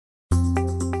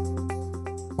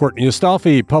Courtney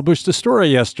Astolfi published a story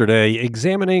yesterday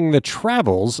examining the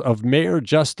travels of Mayor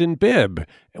Justin Bibb.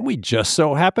 And we just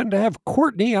so happen to have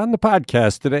Courtney on the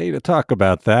podcast today to talk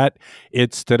about that.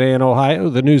 It's Today in Ohio,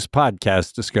 the news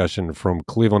podcast discussion from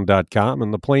Cleveland.com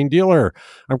and The Plain Dealer.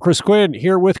 I'm Chris Quinn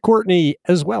here with Courtney,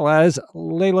 as well as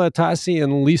Layla Tassi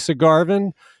and Lisa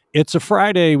Garvin. It's a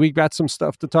Friday. We've got some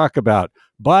stuff to talk about.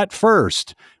 But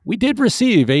first, we did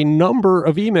receive a number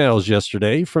of emails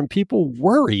yesterday from people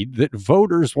worried that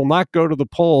voters will not go to the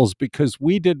polls because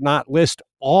we did not list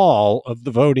all of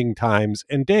the voting times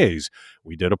and days.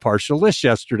 We did a partial list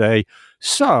yesterday.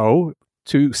 So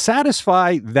to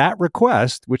satisfy that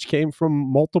request, which came from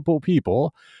multiple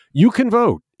people, you can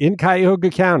vote in Cuyahoga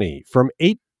County from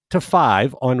 8 to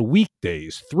 5 on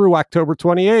weekdays through October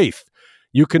 28th.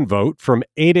 You can vote from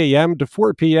 8 a.m. to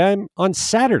 4 p.m. on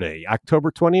Saturday,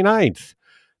 October 29th.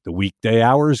 The weekday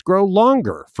hours grow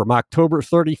longer from October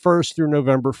 31st through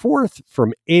November 4th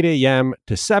from 8 a.m.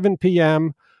 to 7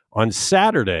 p.m. On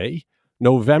Saturday,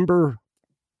 November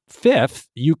 5th,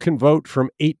 you can vote from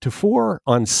 8 to 4.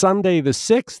 On Sunday, the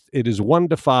 6th, it is 1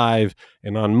 to 5.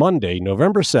 And on Monday,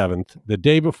 November 7th, the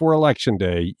day before Election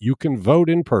Day, you can vote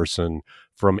in person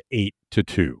from 8 to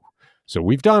 2. So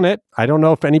we've done it. I don't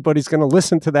know if anybody's going to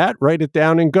listen to that, write it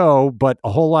down and go, but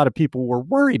a whole lot of people were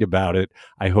worried about it.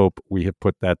 I hope we have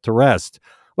put that to rest.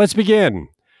 Let's begin.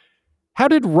 How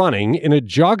did running in a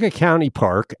Geauga County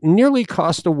park nearly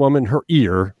cost a woman her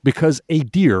ear because a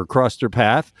deer crossed her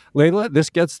path? Layla, this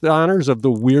gets the honors of the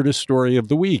weirdest story of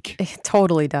the week. It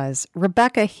totally does.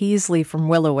 Rebecca Heasley from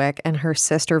Willowick and her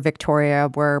sister Victoria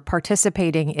were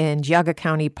participating in Geauga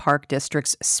County Park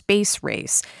District's space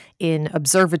race in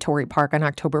Observatory Park on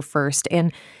October 1st.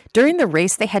 And during the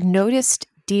race, they had noticed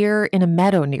deer in a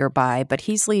meadow nearby, but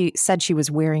Heasley said she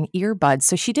was wearing earbuds,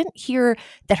 so she didn't hear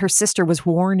that her sister was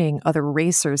warning other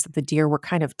racers that the deer were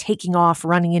kind of taking off,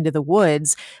 running into the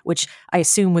woods, which I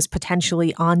assume was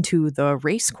potentially onto the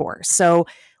race course. So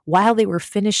while they were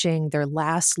finishing their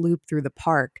last loop through the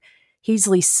park,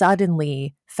 Heasley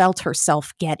suddenly felt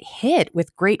herself get hit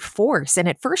with great force. And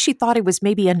at first she thought it was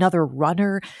maybe another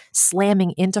runner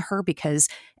slamming into her because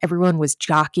everyone was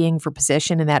jockeying for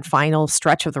position in that final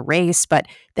stretch of the race. But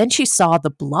then she saw the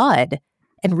blood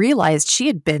and realized she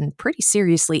had been pretty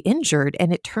seriously injured.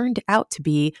 And it turned out to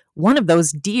be one of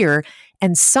those deer.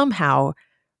 And somehow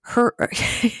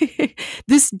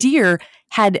this deer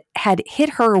had hit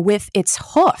her with its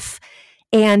hoof.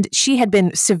 And she had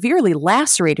been severely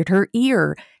lacerated. Her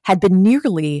ear had been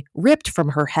nearly ripped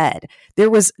from her head. There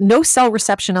was no cell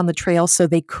reception on the trail, so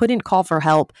they couldn't call for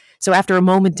help. So after a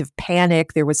moment of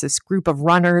panic, there was this group of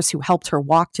runners who helped her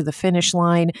walk to the finish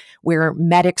line where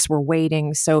medics were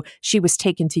waiting. So she was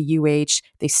taken to UH.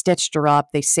 They stitched her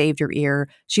up. They saved her ear.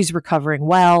 She's recovering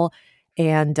well.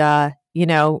 And,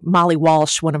 Molly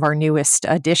Walsh, one of our newest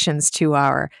additions to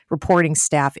our reporting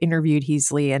staff, interviewed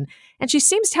Heasley, and she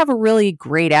seems to have a really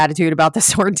great attitude about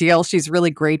this ordeal. She's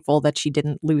really grateful that she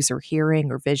didn't lose her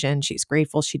hearing or vision. She's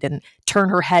grateful she didn't turn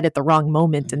her head at the wrong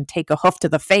moment and take a hoof to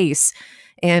the face.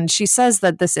 And she says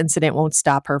that this incident won't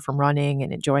stop her from running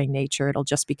and enjoying nature. It'll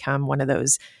just become one of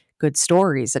those good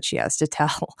stories that she has to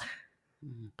tell.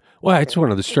 Well, it's one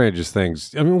of the strangest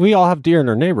things. I mean, we all have deer in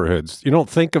our neighborhoods. You don't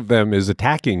think of them as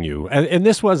attacking you. And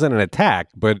this wasn't an attack,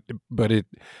 but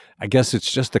I guess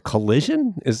it's just a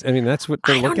collision. That's what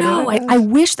they're looking at. I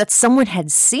wish that someone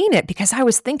had seen it because I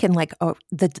was thinking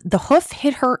the hoof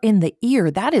hit her in the ear.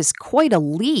 That is quite a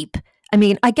leap. I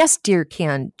mean, I guess deer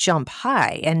can jump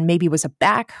high and maybe it was a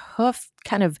back hoof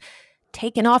kind of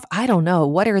taken off. I don't know.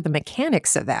 What are the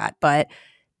mechanics of that? But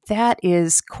that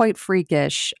is quite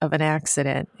freakish of an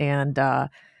accident, and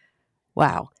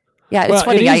wow, yeah, it's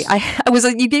funny.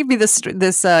 You gave me this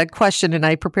question, and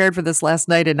I prepared for this last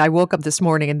night, and I woke up this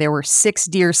morning, and there were 6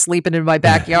 deer sleeping in my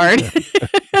backyard.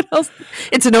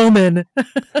 It's an omen.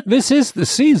 This is the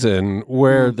season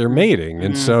where they're mating,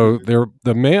 and so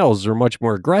the males are much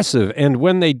more aggressive, and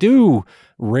when they do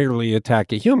rarely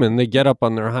attack a human, they get up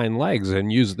on their hind legs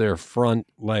and use their front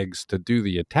legs to do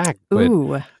the attack. But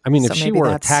if she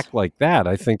were attacked like that,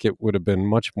 I think it would have been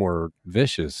much more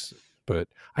vicious. But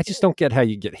I just don't get how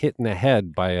you get hit in the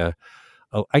head by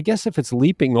I guess if it's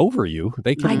leaping over you,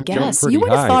 they can jump pretty high. You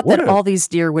would have thought that all these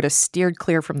deer would have steered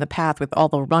clear from the path with all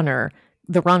the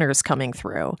runners coming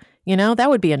through. That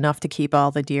would be enough to keep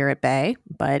all the deer at bay.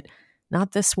 But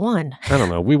not this one. I don't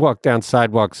know. We walk down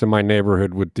sidewalks in my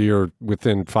neighborhood with deer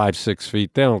within 5-6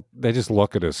 feet. They just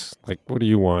look at us like, what do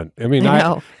you want? I mean,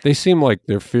 they seem like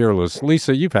they're fearless.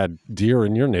 Lisa, you've had deer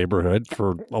in your neighborhood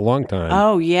for a long time.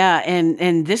 Oh, yeah.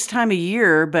 And this time of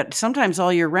year, but sometimes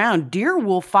all year round, deer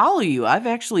will follow you. I've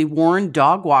actually warned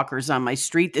dog walkers on my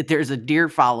street that there's a deer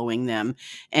following them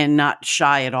and not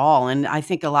shy at all. And I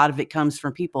think a lot of it comes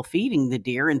from people feeding the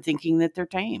deer and thinking that they're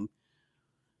tame.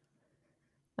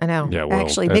 I know. Yeah, well,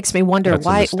 actually makes me wonder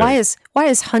why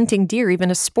is hunting deer even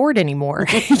a sport anymore?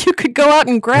 You could go out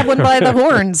and grab one by the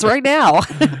horns right now.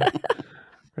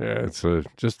 Yeah, it's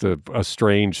just a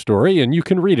strange story, and you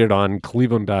can read it on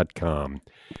cleveland.com.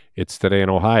 It's Today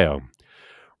in Ohio.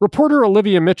 Reporter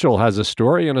Olivia Mitchell has a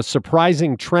story on a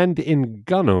surprising trend in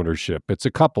gun ownership. It's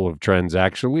a couple of trends,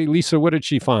 actually. Lisa, what did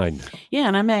she find? Yeah,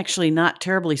 and I'm actually not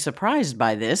terribly surprised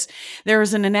by this. There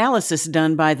was an analysis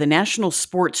done by the National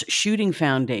Sports Shooting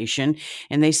Foundation,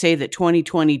 and they say that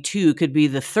 2022 could be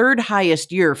the third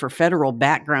highest year for federal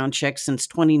background checks since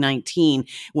 2019,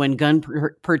 when gun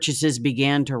purchases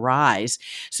began to rise.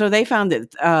 So they found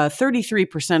that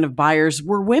 33% of buyers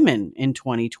were women in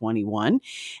 2021.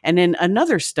 And then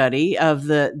another study of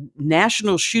the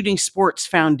National Shooting Sports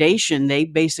Foundation, they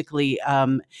basically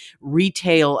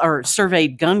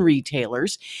surveyed gun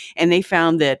retailers, and they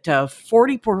found that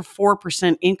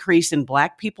 44% increase in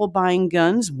Black people buying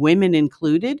guns, women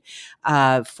included,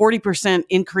 40%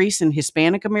 increase in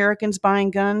Hispanic Americans buying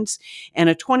guns, and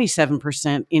a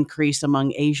 27% increase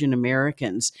among Asian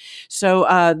Americans. So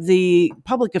the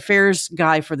public affairs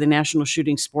guy for the National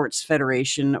Shooting Sports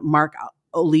Federation, Mark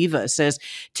Oliva, says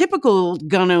typical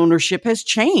gun ownership has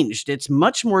changed. It's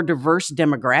much more diverse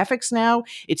demographics now.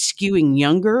 It's skewing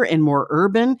younger and more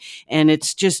urban. And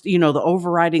it's just, the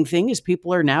overriding thing is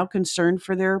people are now concerned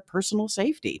for their personal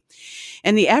safety.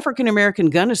 And the African American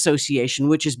Gun Association,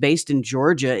 which is based in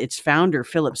Georgia, its founder,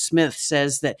 Philip Smith,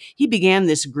 says that he began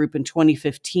this group in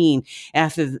 2015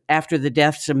 after the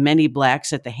deaths of many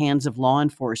Blacks at the hands of law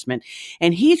enforcement.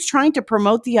 And he's trying to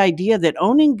promote the idea that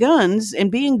owning guns and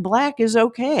being Black is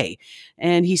okay.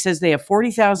 And he says they have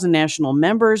 40,000 national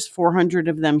members, 400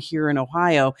 of them here in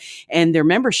Ohio, and their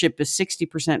membership is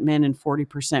 60% men and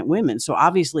 40% women. So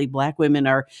obviously Black women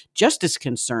are just as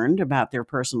concerned about their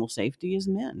personal safety as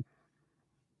men.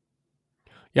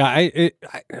 Yeah, I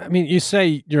mean, you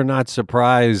say you're not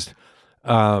surprised.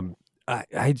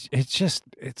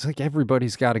 It's like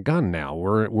everybody's got a gun now.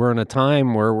 We're in a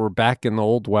time where we're back in the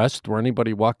Old West, where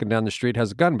anybody walking down the street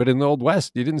has a gun. But in the Old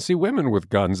West, you didn't see women with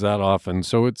guns that often.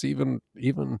 So it's even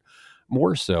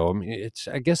more so. I mean,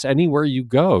 I guess anywhere you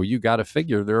go, you got to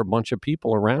figure there are a bunch of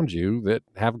people around you that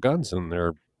have guns on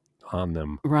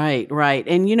them. Right.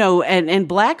 And, and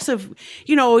Blacks have,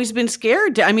 always been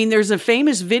scared. There's a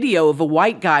famous video of a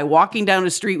white guy walking down the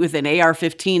street with an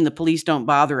AR-15. The police don't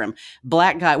bother him.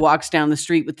 Black guy walks down the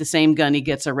street with the same gun. He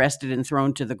gets arrested and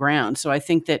thrown to the ground. So I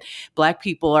think that Black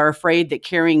people are afraid that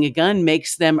carrying a gun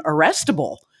makes them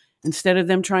arrestable instead of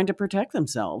them trying to protect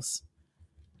themselves.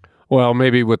 Well,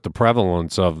 maybe with the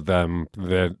prevalence of them,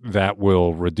 that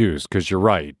will reduce, because you're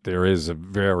right. There is a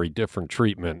very different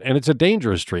treatment, and it's a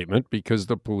dangerous treatment because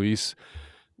the police,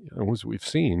 as we've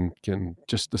seen, can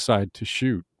just decide to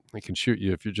shoot. They can shoot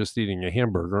you if you're just eating a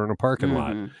hamburger in a parking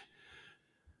lot.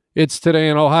 It's Today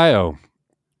in Ohio.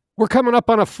 We're coming up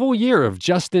on a full year of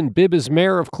Justin Bibb as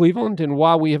mayor of Cleveland, and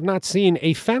while we have not seen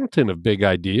a fountain of big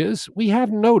ideas, we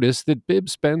have noticed that Bibb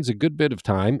spends a good bit of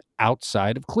time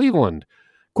outside of Cleveland.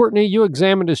 Courtney, you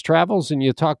examined his travels and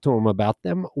you talked to him about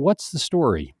them. What's the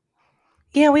story?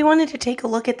 Yeah, we wanted to take a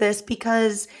look at this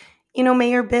because,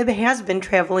 Mayor Bibb has been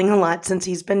traveling a lot since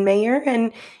he's been mayor.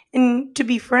 And to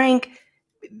be frank,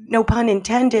 no pun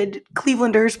intended,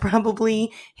 Clevelanders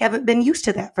probably haven't been used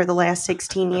to that for the last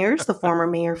 16 years. The former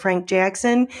mayor, Frank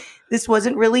Jackson, this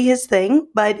wasn't really his thing,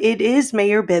 but it is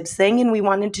Mayor Bibb's thing. And we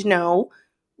wanted to know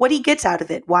what he gets out of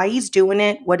it, why he's doing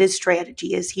it, what his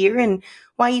strategy is here, and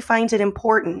why he finds it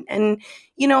important. And,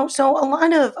 so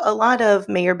a lot of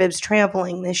Mayor Bibb's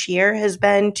traveling this year has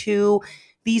been to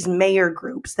these mayor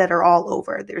groups that are all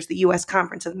over. There's the U.S.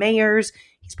 Conference of Mayors.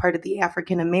 He's part of the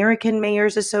African American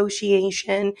Mayors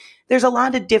Association. There's a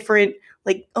lot of different,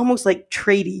 almost like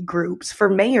tradie groups for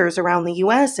mayors around the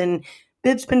U.S., and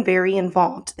Bibb's been very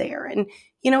involved there. And,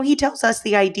 he tells us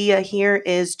the idea here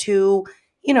is to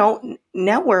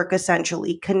network,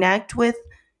 essentially, connect with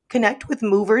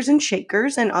movers and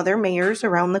shakers and other mayors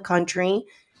around the country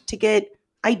to get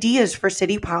ideas for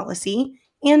city policy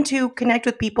and to connect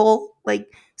with people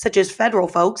such as federal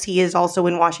folks. He is also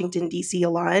in Washington, D.C. a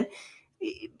lot,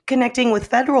 connecting with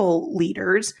federal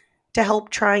leaders to help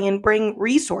try and bring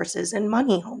resources and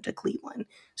money home to Cleveland.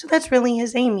 So that's really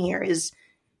his aim here, is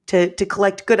to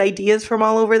collect good ideas from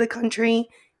all over the country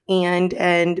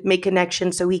and make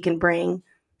connections so he can bring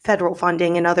federal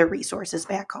funding and other resources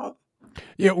back home.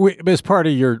 Yeah, as part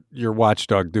of your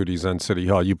watchdog duties on City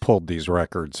Hall, you pulled these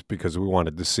records because we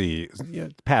wanted to see,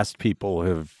 past people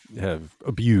have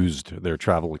abused their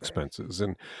travel expenses,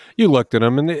 and you looked at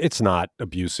them, and it's not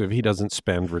abusive. He doesn't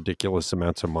spend ridiculous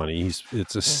amounts of money.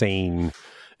 It's a sane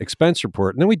expense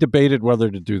report. And then we debated whether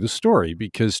to do the story,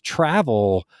 because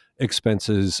travel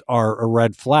expenses are a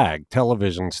red flag.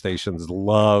 Television stations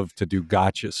love to do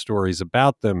gotcha stories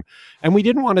about them. And we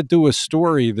didn't want to do a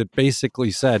story that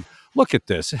basically said, look at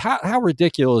this. How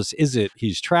ridiculous is it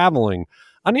he's traveling?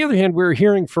 On the other hand, we're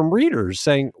hearing from readers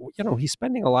saying, he's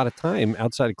spending a lot of time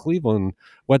outside of Cleveland.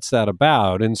 What's that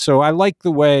about? And so I like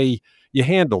the way you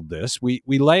handled this. We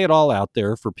lay it all out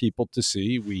there for people to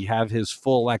see. We have his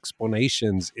full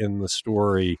explanations in the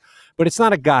story, but it's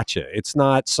not a gotcha. It's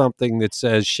not something that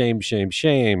says shame, shame,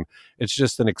 shame. It's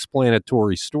just an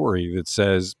explanatory story that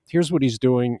says, here's what he's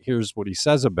doing. Here's what he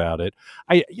says about it.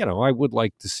 I would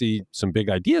like to see some big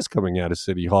ideas coming out of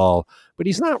City Hall, but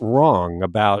he's not wrong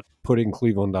about putting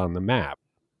Cleveland on the map.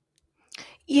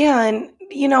 Yeah. And,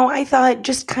 I thought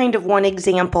just kind of one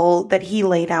example that he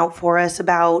laid out for us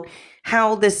about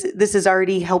how this is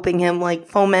already helping him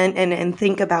foment and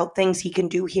think about things he can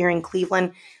do here in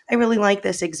Cleveland. I really like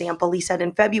this example. He said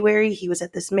in February, he was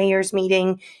at this mayor's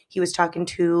meeting. He was talking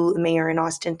to the mayor in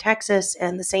Austin, Texas,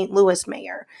 and the St. Louis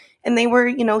mayor. And they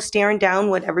were, staring down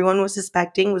what everyone was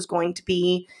suspecting was going to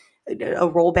be a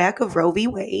rollback of Roe v.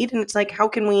 Wade. And it's like, how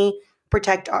can we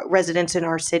protect our residents in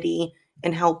our city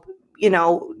and help,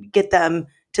 get them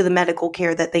to the medical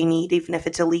care that they need, even if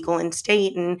it's illegal in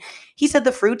state? And he said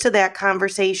the fruits of that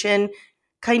conversation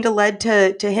kind of led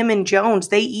to him and Jones.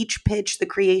 They each pitched the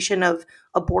creation of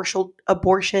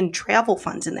abortion travel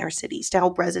funds in their cities to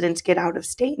help residents get out of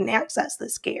state and access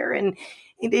this care. And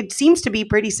it seems to be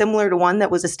pretty similar to one that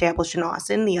was established in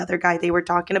Austin, the other guy they were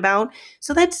talking about.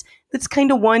 So that's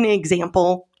kind of one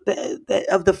example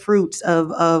of the fruits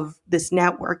of this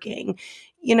networking.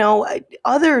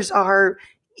 Others are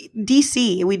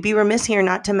DC. We'd be remiss here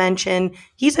not to mention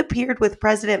he's appeared with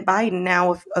President Biden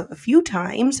now a few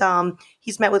times.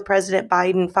 He's met with President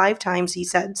Biden 5 times, he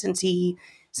said, since he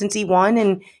won.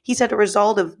 And he said a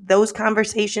result of those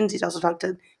conversations, he's also talked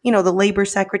to, the labor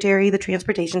secretary, the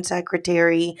transportation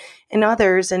secretary, and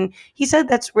others. And he said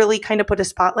that's really kind of put a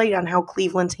spotlight on how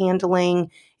Cleveland's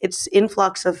handling its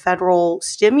influx of federal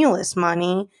stimulus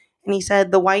money. And he said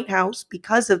the White House,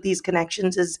 because of these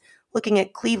connections, is looking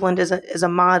at Cleveland as a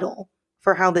model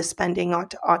for how this spending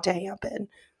ought to happen.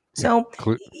 So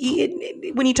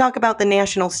when you talk about the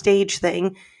national stage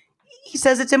thing, he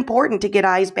says it's important to get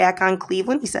eyes back on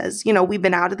Cleveland. He says, we've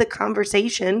been out of the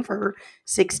conversation for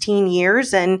 16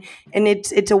 years, and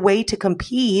it's a way to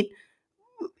compete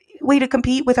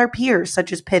with our peers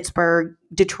such as Pittsburgh,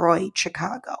 Detroit,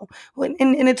 Chicago.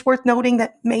 And it's worth noting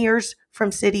that mayors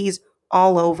from cities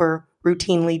all over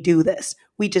routinely do this.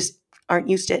 We just aren't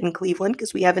used to it in Cleveland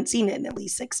because we haven't seen it in at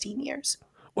least 16 years.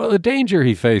 Well, the danger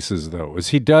he faces, though, is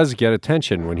he does get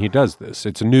attention when he does this.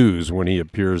 It's news when he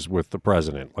appears with the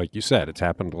president. Like you said, it's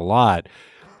happened a lot.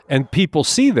 And people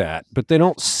see that, but they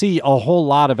don't see a whole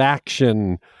lot of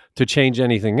action to change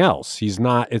anything else. It's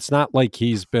not like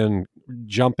he's been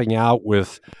jumping out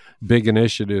with big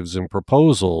initiatives and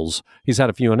proposals. He's had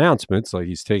a few announcements, like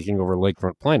he's taking over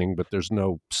lakefront planning, but there's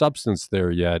no substance there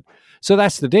yet. So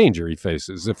that's the danger he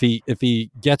faces. If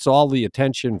he gets all the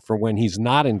attention for when he's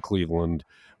not in Cleveland,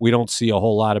 we don't see a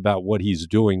whole lot about what he's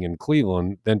doing in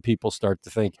Cleveland, then people start to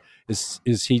think, is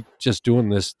he just doing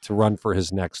this to run for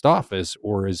his next office,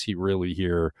 or is he really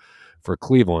here for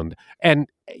Cleveland? And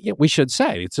we should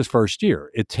say it's his first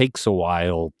year. It takes a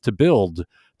while to build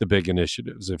the big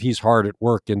initiatives. If he's hard at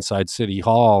work inside City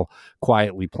Hall,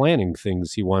 quietly planning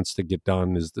things he wants to get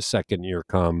done as the second year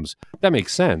comes, that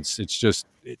makes sense. It's just,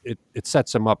 it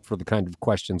sets him up for the kind of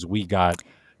questions we got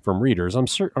from readers.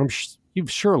 You've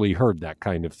surely heard that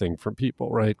kind of thing from people,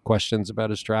 right? Questions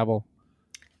about his travel.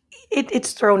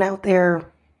 It's thrown out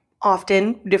there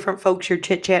often. Different folks you're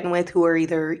chit-chatting with who are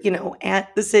either,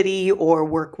 at the city or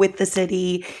work with the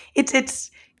city.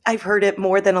 I've heard it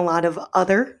more than a lot of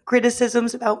other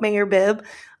criticisms about Mayor Bibb.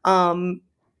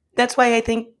 That's why I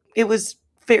think it was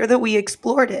fair that we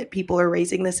explored it. People are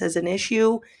raising this as an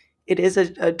issue. It is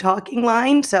a talking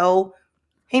line. So,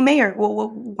 hey, Mayor, well,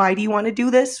 why do you want to do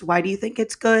this? Why do you think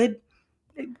it's good?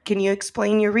 Can you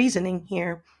explain your reasoning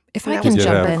here? If I can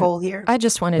jump in, here. I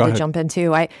just wanted to jump in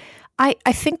too.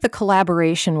 I think the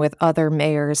collaboration with other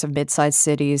mayors of mid-sized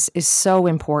cities is so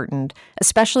important,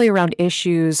 especially around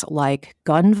issues like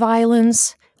gun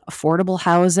violence, affordable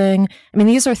housing. I mean,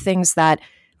 these are things that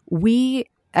we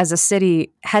as a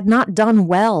city had not done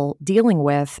well dealing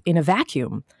with in a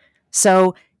vacuum.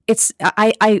 So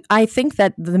I think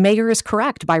that the mayor is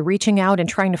correct by reaching out and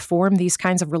trying to form these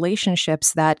kinds of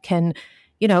relationships that can,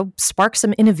 spark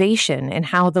some innovation in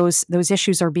how those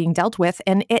issues are being dealt with.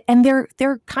 And they're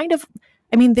kind of,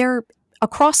 I mean, they're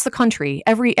across the country.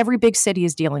 Every big city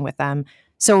is dealing with them.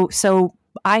 So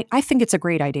I think it's a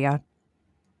great idea.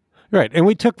 Right. And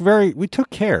we took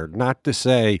care not to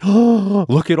say, oh,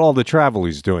 look at all the travel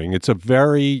he's doing. It's a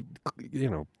very,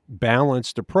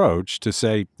 balanced approach to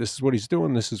say, this is what he's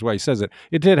doing. This is why he says it.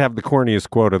 It did have the corniest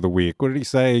quote of the week. What did he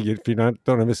say? If you don't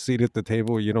have a seat at the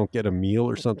table, you don't get a meal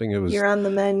or something. It was, you're on the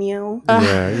menu.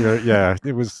 Yeah.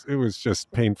 It was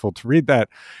just painful to read that.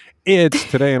 It's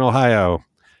Today in Ohio.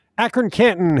 Akron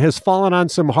Canton has fallen on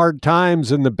some hard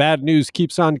times and the bad news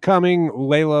keeps on coming.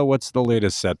 Layla, what's the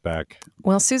latest setback?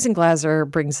 Well, Susan Glaser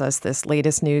brings us this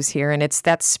latest news here, and it's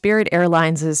that Spirit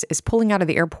Airlines is pulling out of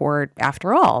the airport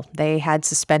after all. They had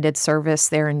suspended service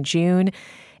there in June.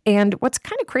 And what's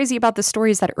kind of crazy about the story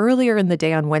is that earlier in the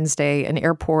day on Wednesday, an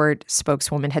airport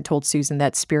spokeswoman had told Susan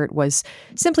that Spirit was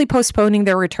simply postponing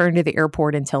their return to the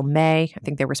airport until May. I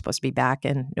think they were supposed to be back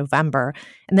in November.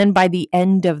 And then by the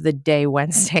end of the day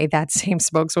Wednesday, that same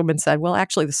spokeswoman said, well,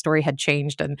 actually, the story had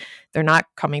changed and they're not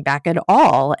coming back at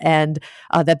all. And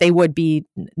that they would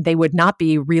not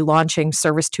be relaunching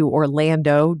service to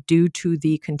Orlando due to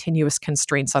the continuous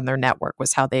constraints on their network,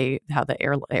 was how the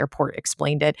airport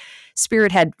explained it.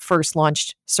 Spirit had first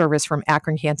launched service from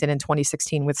Akron Canton in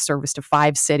 2016 with service to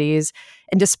 5 cities.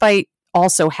 And despite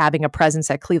also having a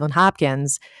presence at Cleveland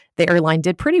Hopkins, the airline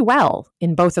did pretty well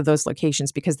in both of those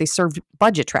locations because they served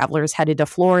budget travelers headed to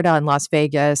Florida and Las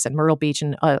Vegas and Myrtle Beach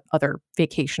and other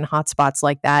vacation hotspots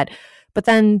like that. But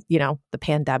then, the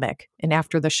pandemic, and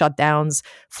after the shutdowns,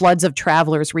 floods of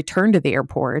travelers returned to the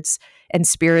airports, and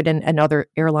Spirit and other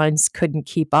airlines couldn't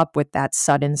keep up with that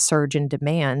sudden surge in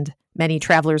demand. Many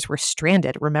travelers were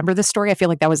stranded. Remember the story? I feel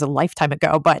like that was a lifetime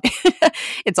ago, but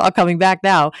it's all coming back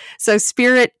now. So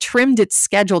Spirit trimmed its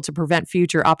schedule to prevent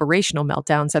future operational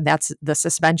meltdowns, and that's the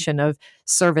suspension of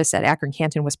service at Akron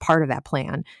Canton was part of that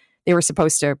plan. They were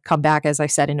supposed to come back, as I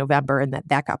said, in November, and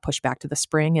that got pushed back to the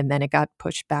spring, and then it got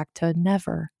pushed back to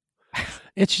never.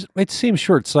 It seems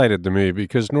short-sighted to me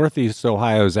because Northeast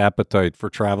Ohio's appetite for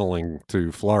traveling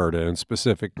to Florida and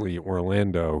specifically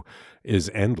Orlando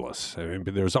is endless. I mean,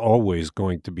 there's always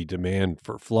going to be demand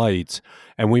for flights,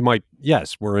 and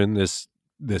we're in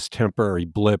this temporary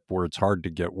blip where it's hard to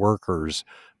get workers,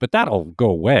 but that'll go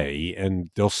away,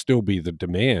 and there'll still be the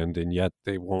demand, and yet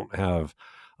they won't have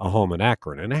a home in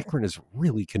Akron. And Akron is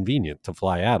really convenient to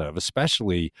fly out of,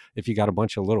 especially if you got a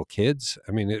bunch of little kids.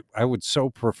 I mean, I would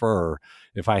so prefer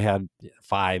if I had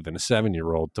 5 and a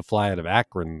 7-year-old to fly out of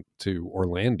Akron to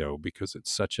Orlando because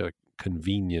it's such a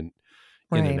convenient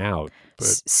in and out.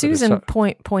 Susan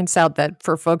points out that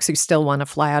for folks who still want to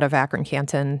fly out of Akron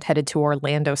Canton, headed to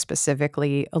Orlando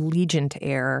specifically, Allegiant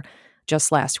Air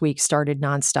just last week started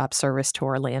nonstop service to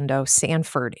Orlando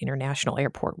Sanford International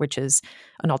Airport, which is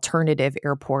an alternative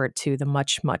airport to the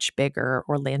much, much bigger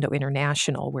Orlando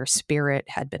International, where Spirit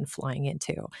had been flying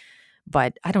into.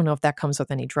 But I don't know if that comes with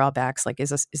any drawbacks. Like,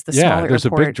 is the smaller there's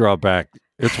airport... a big drawback.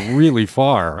 It's really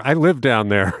far. I live down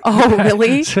there. Oh,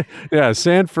 really? Yeah,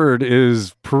 Sanford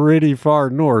is pretty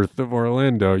far north of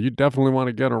Orlando. You definitely want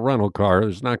to get a rental car.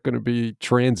 There's not going to be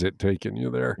transit taking you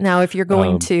there. Now, if you're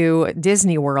going to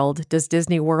Disney World, does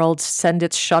Disney World send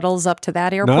its shuttles up to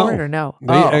that airport or no?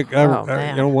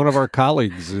 One of our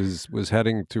colleagues was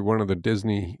heading to one of the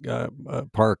Disney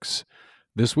parks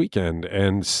this weekend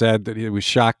and said that he was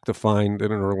shocked to find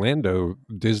that in Orlando,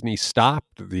 Disney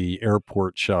stopped the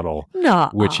airport shuttle,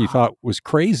 which he thought was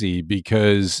crazy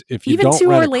because if you don't rent a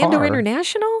car... Even to Orlando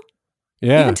International?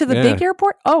 Yeah. Even to the big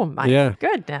airport? Oh, my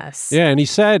goodness. Yeah, and he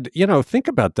said, think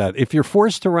about that. If you're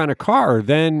forced to rent a car,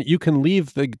 then you can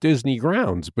leave the Disney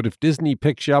grounds. But if Disney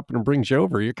picks you up and brings you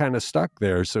over, you're kind of stuck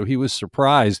there. So he was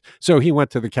surprised. So he went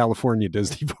to the California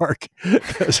Disney park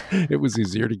because it was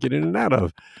easier to get in and out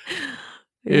of.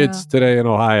 Yeah. It's Today in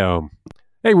Ohio.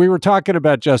 Hey, we were talking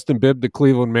about Justin Bibb, the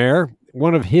Cleveland mayor.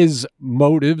 One of his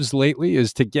motives lately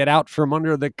is to get out from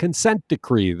under the consent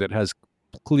decree that has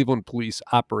Cleveland police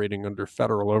operating under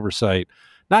federal oversight.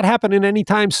 not happening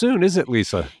anytime soon, is it,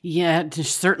 Lisa? Yeah, it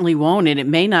certainly won't. And it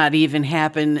may not even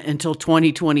happen until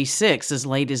 2026, as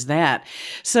late as that.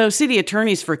 So city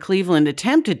attorneys for Cleveland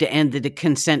attempted to end the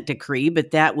consent decree,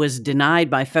 but that was denied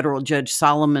by federal Judge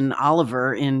Solomon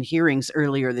Oliver in hearings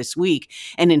earlier this week.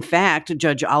 And in fact,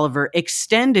 Judge Oliver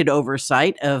extended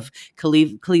oversight of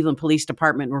Cleveland Police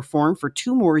Department reform for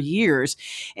 2 more years.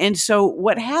 And so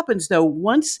what happens, though,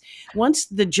 once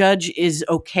the judge is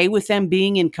okay with them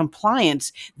being in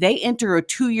compliance, they enter a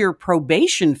 2-year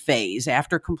probation phase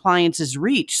after compliance is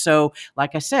reached. So,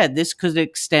 like I said, this could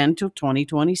extend to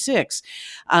 2026.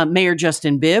 Mayor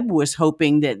Justin Bibb was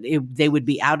hoping that they would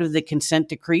be out of the consent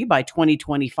decree by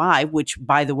 2025, which,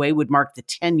 by the way, would mark the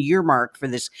 10-year mark for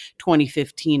this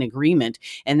 2015 agreement.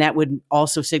 And that would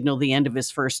also signal the end of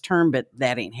his first term, but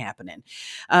that ain't happening.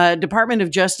 Department of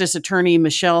Justice Attorney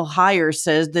Michelle Heyer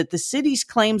says that the city's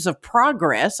claims of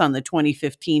progress on the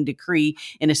 2015 decree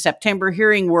in a September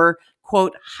hearing were,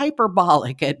 quote,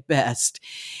 hyperbolic at best.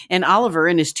 And Oliver,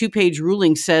 in his 2-page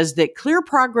ruling, says that clear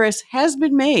progress has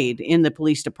been made in the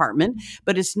police department,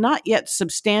 but it's not yet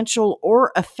substantial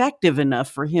or effective enough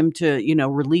for him to,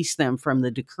 release them from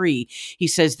the decree. He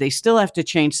says they still have to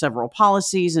change several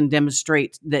policies and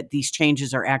demonstrate that these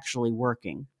changes are actually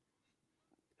working.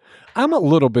 I'm a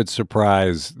little bit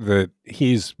surprised that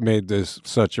he's made this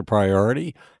such a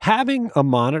priority. Having a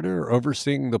monitor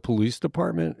overseeing the police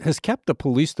department has kept the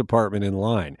police department in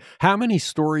line. How many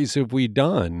stories have we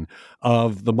done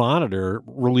of the monitor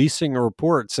releasing a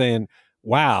report saying,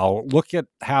 wow, look at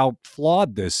how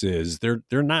flawed this is. They're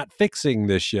not fixing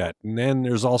this yet. And then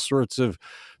there's all sorts of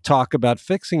talk about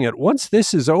fixing it. Once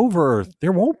this is over,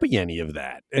 there won't be any of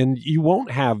that. And you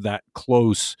won't have that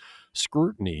close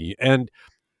scrutiny. And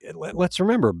let's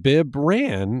remember, Bibb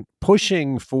ran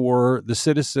pushing for the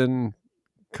citizen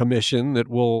commission that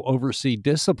will oversee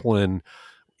discipline.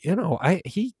 He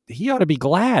ought to be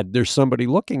glad there's somebody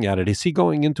looking at it. Is he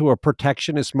going into a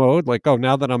protectionist mode? Like, oh,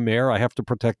 now that I'm mayor, I have to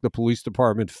protect the police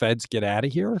department. Feds, get out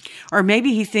of here. Or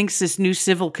maybe he thinks this new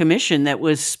civil commission that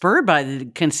was spurred by the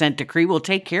consent decree will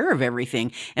take care of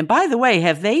everything. And by the way,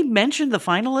 have they mentioned the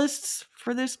finalists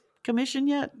for this commission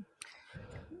yet?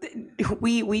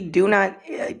 We do not.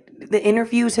 The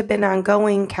interviews have been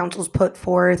ongoing. Council's put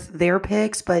forth their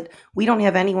picks, but we don't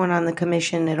have anyone on the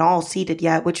commission at all seated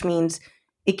yet, which means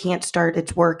it can't start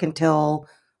its work until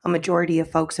a majority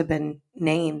of folks have been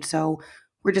named. So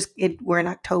we're in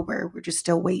October. We're just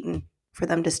still waiting for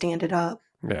them to stand it up.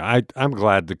 Yeah, I'm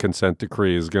glad the consent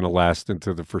decree is going to last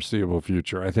into the foreseeable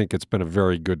future. I think it's been a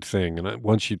very good thing. And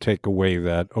once you take away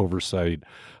that oversight,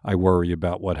 I worry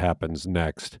about what happens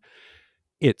next.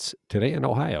 It's Today in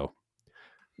Ohio.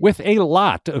 With a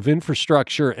lot of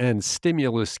infrastructure and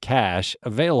stimulus cash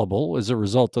available as a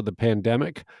result of the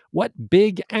pandemic, what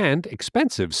big and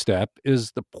expensive step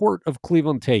is the Port of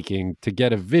Cleveland taking to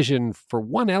get a vision for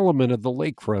one element of the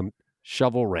lakefront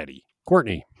shovel ready?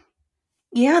 Courtney.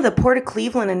 Yeah, the Port of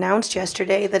Cleveland announced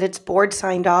yesterday that its board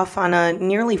signed off on a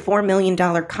nearly $4 million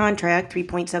contract,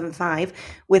 3.75,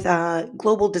 with a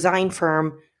global design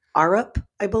firm, Arup,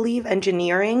 I believe,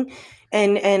 engineering.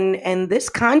 And this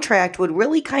contract would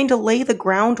really kind of lay the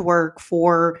groundwork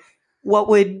for what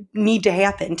would need to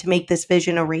happen to make this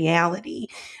vision a reality.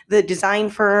 The design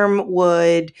firm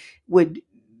would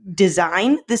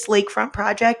design this lakefront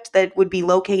project that would be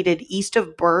located east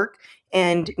of Burke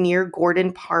and near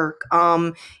Gordon Park.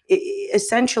 It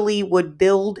essentially would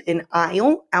build an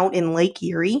aisle out in Lake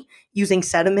Erie using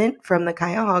sediment from the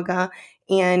Cuyahoga.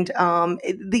 And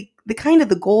the kind of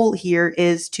the goal here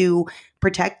is to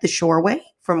protect the shoreway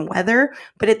from weather,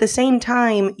 but at the same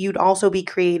time, you'd also be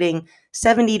creating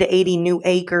 70 to 80 new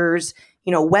acres,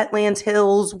 wetlands,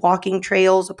 hills, walking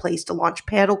trails, a place to launch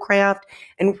paddlecraft,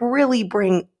 and really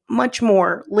bring much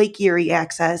more Lake Erie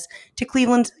access to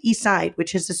Cleveland's east side,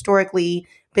 which has historically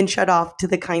been shut off to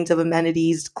the kinds of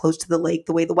amenities close to the lake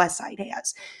the way the west side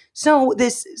has. So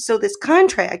this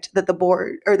contract that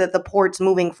the port's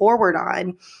moving forward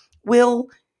on will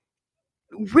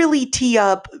really tee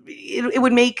up, it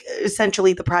would make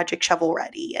essentially the project shovel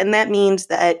ready. And that means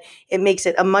that it makes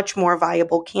it a much more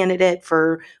viable candidate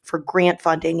for grant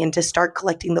funding and to start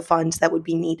collecting the funds that would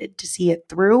be needed to see it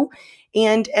through.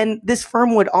 And this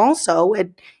firm would also,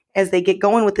 as they get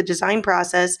going with the design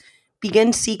process,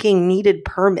 begin seeking needed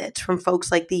permits from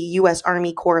folks like the U.S.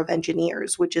 Army Corps of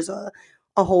Engineers, which is a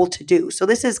whole to-do. So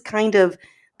this is kind of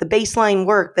the baseline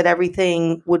work that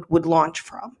everything would launch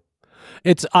from.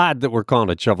 It's odd that we're calling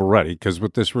it shovel ready, because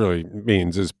what this really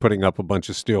means is putting up a bunch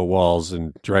of steel walls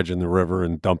and dredging the river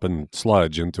and dumping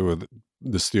sludge into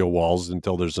the steel walls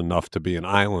until there's enough to be an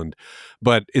island.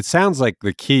 But it sounds like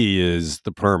the key is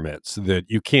the permits, that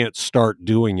you can't start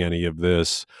doing any of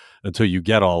this until you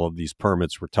get all of these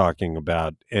permits we're talking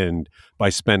about. And by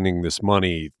spending this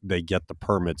money, they get the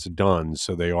permits done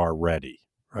so they are ready,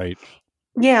 right?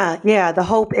 Yeah. The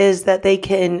hope is that they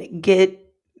can get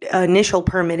initial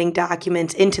permitting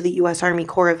documents into the U.S. Army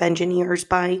Corps of Engineers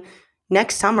by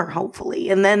next summer, hopefully.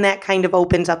 And then that kind of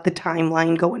opens up the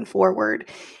timeline going forward.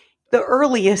 The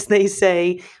earliest, they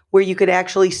say, where you could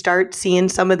actually start seeing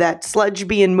some of that sludge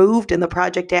being moved and the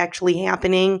project actually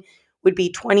happening would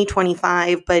be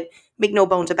 2025. But make no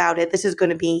bones about it, this is going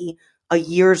to be a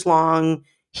years-long,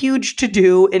 huge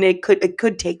to-do, and it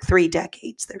could take 3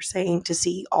 decades, they're saying, to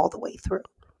see all the way through.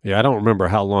 Yeah, I don't remember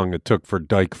how long it took for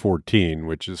Dike 14,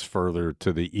 which is further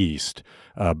to the east,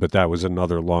 but that was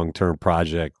another long-term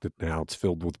project that now it's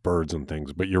filled with birds and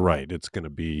things. But you're right, it's going to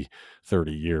be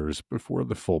 30 years before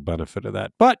the full benefit of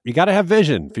that. But you got to have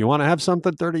vision. If you want to have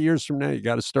something 30 years from now, you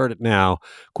got to start it now.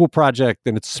 Cool project,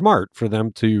 and it's smart for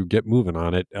them to get moving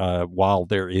on it while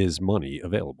there is money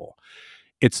available.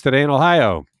 It's Today in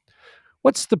Ohio.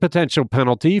 What's the potential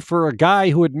penalty for a guy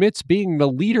who admits being the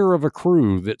leader of a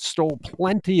crew that stole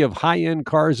plenty of high-end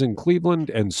cars in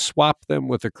Cleveland and swapped them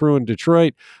with a crew in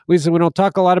Detroit? Lisa, we don't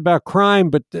talk a lot about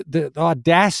crime, but the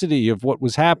audacity of what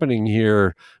was happening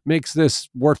here makes this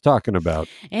worth talking about.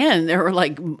 And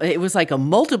it was like a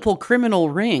multiple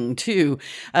criminal ring, too.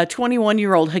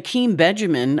 21-year-old Hakeem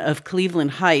Benjamin of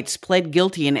Cleveland Heights pled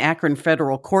guilty in Akron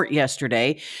federal court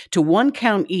yesterday to 1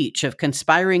 count each of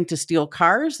conspiring to steal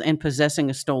cars and possessing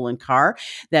a stolen car.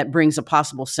 That brings a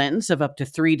possible sentence of up to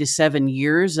 3 to 7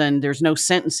 years, and there's no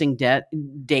sentencing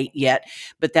date yet,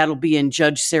 but that'll be in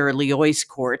Judge Sarah Leoy's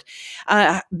court.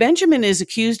 Benjamin is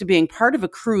accused of being part of a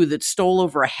crew that stole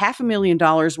over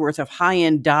 $500,000 worth of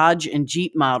high-end Dodge and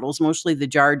Jeep models, mostly the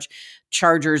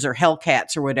Chargers or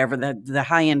Hellcats or whatever, the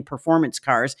high-end performance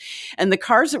cars. And the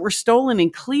cars that were stolen in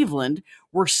Cleveland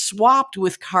were swapped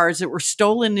with cars that were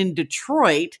stolen in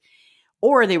Detroit,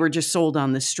 or they were just sold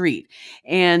on the street.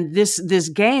 And this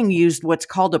gang used what's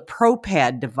called a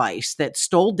ProPad device that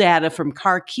stole data from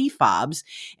car key fobs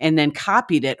and then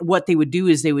copied it. What they would do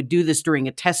is they would do this during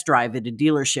a test drive at a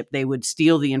dealership. They would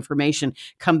steal the information,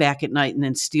 come back at night, and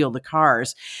then steal the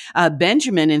cars.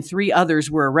 Benjamin and 3 others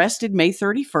were arrested May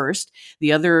 31st.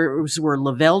 The others were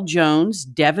Lavelle Jones,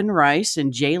 Devin Rice,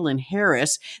 and Jalen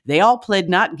Harris. They all pled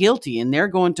not guilty, and they're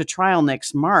going to trial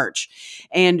next March.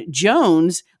 And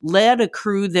Jones led a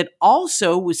crew that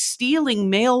also was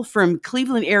stealing mail from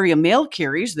Cleveland area mail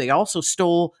carriers. They also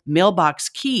stole mailbox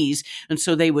keys. And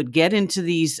so they would get into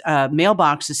these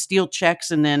mailboxes, steal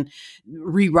checks, and then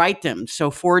rewrite them.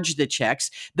 So forge the checks.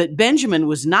 But Benjamin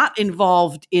was not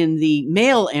involved in the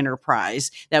mail enterprise.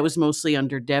 That was mostly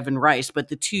under Devin Rice. But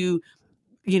the two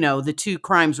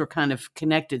crimes were kind of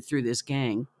connected through this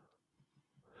gang.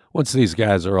 Once these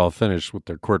guys are all finished with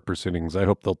their court proceedings, I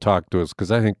hope they'll talk to us,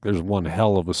 because I think there's one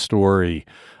hell of a story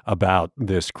about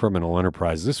this criminal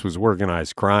enterprise. This was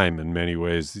organized crime in many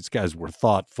ways. These guys were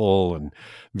thoughtful and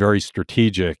very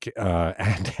strategic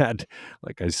and had,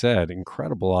 like I said,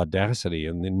 incredible audacity.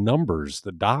 And the numbers,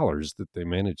 the dollars that they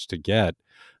managed to get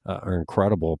are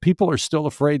incredible. People are still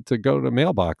afraid to go to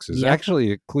mailboxes. Yep.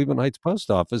 Actually, at Cleveland Heights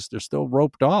Post Office, they're still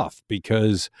roped off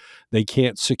because they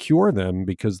can't secure them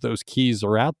because those keys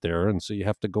are out there. And so you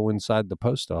have to go inside the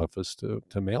post office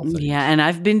to mail things. Yeah, and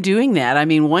I've been doing that. I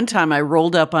mean, one time I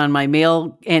rolled up on my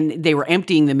mail and they were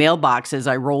emptying the mailbox as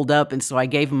I rolled up. And so I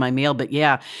gave them my mail. But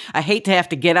yeah, I hate to have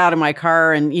to get out of my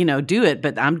car and, do it.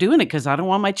 But I'm doing it because I don't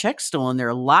want my checks stolen. There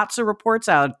are lots of reports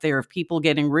out there of people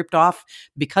getting ripped off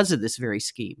because of this very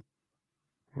scheme.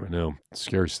 I know.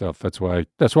 Scary stuff. That's why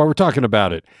we're talking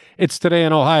about it. It's Today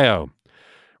in Ohio.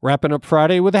 Wrapping up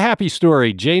Friday with a happy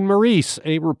story. Jane Maurice,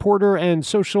 a reporter and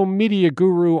social media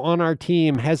guru on our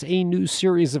team, has a new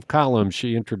series of columns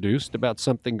she introduced about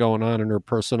something going on in her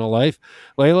personal life.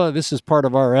 Layla, this is part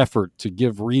of our effort to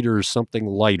give readers something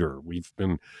lighter. We've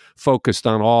been focused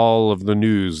on all of the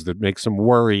news that makes them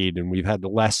worried, and we've had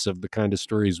less of the kind of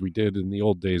stories we did in the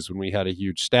old days when we had a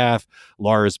huge staff.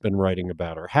 Laura's been writing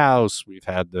about her house. We've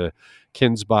had the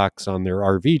Kinsbox on their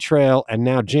RV trail. And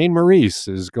now Jane Maurice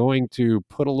is going to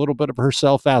put a little bit of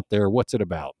herself out there. What's it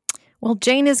about? Well,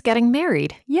 Jane is getting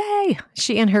married. Yay!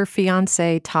 She and her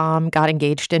fiance, Tom, got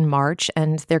engaged in March,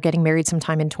 and they're getting married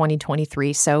sometime in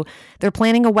 2023. So they're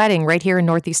planning a wedding right here in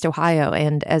Northeast Ohio.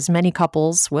 And as many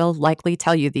couples will likely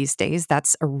tell you these days,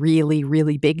 that's a really,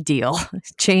 really big deal.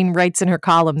 Jane writes in her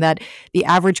column that the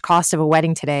average cost of a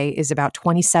wedding today is about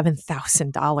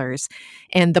 $27,000.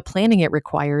 And the planning it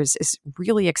requires is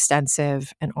really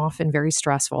extensive and often very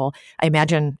stressful. I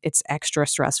imagine it's extra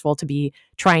stressful to be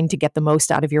trying to get the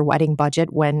most out of your wedding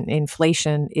budget when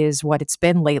inflation is what it's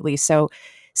been lately. So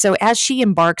as she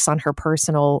embarks on her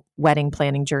personal wedding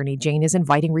planning journey, Jane is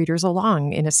inviting readers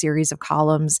along in a series of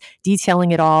columns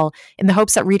detailing it all in the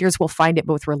hopes that readers will find it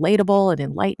both relatable and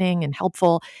enlightening and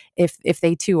helpful if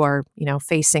they too are,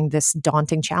 facing this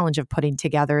daunting challenge of putting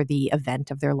together the event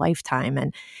of their lifetime.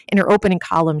 And in her opening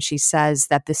column, she says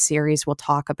that this series will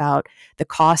talk about the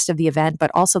cost of the event, but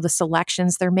also the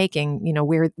selections they're making,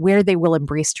 where they will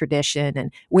embrace tradition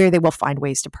and where they will find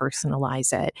ways to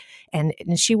personalize it. And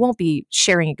she won't be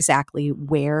sharing exactly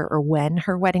where or when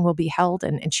her wedding will be held,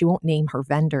 and she won't name her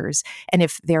vendors. And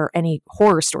if there are any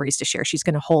horror stories to share, she's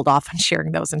going to hold off on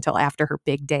sharing those until after her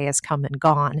big day has come and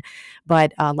gone.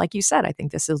 But like you said, I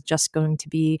think this is just going to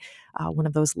be one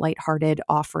of those lighthearted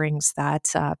offerings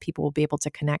that people will be able to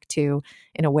connect to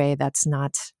in a way that's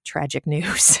not tragic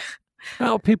news.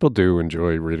 Well, people do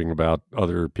enjoy reading about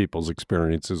other people's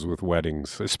experiences with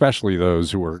weddings, especially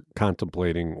those who are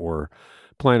contemplating or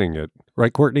planning it.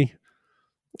 Right, Courtney?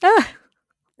 I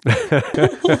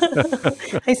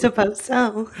suppose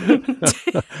so.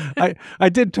 I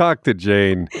did talk to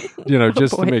Jane,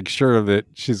 just to make sure that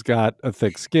she's got a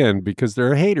thick skin, because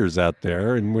there are haters out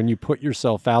there. And when you put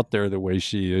yourself out there the way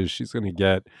she is, she's going to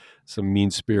get some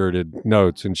mean-spirited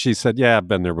notes. And she said, yeah, I've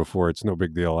been there before. It's no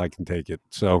big deal. I can take it.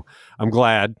 So I'm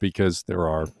glad, because there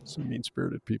are some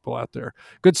mean-spirited people out there.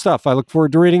 Good stuff. I look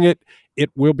forward to reading it. It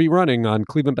will be running on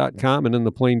Cleveland.com and in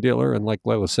the Plain Dealer. And like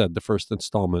Layla said, the first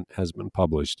installment has been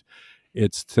published.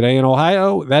 It's Today in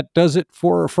Ohio. That does it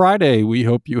for Friday. We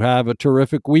hope you have a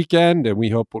terrific weekend. And we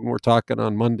hope when we're talking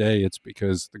on Monday, it's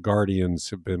because the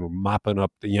Guardians have been mopping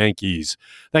up the Yankees.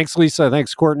 Thanks, Lisa.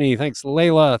 Thanks, Courtney. Thanks,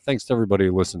 Layla. Thanks to everybody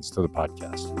who listens to the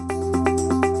podcast.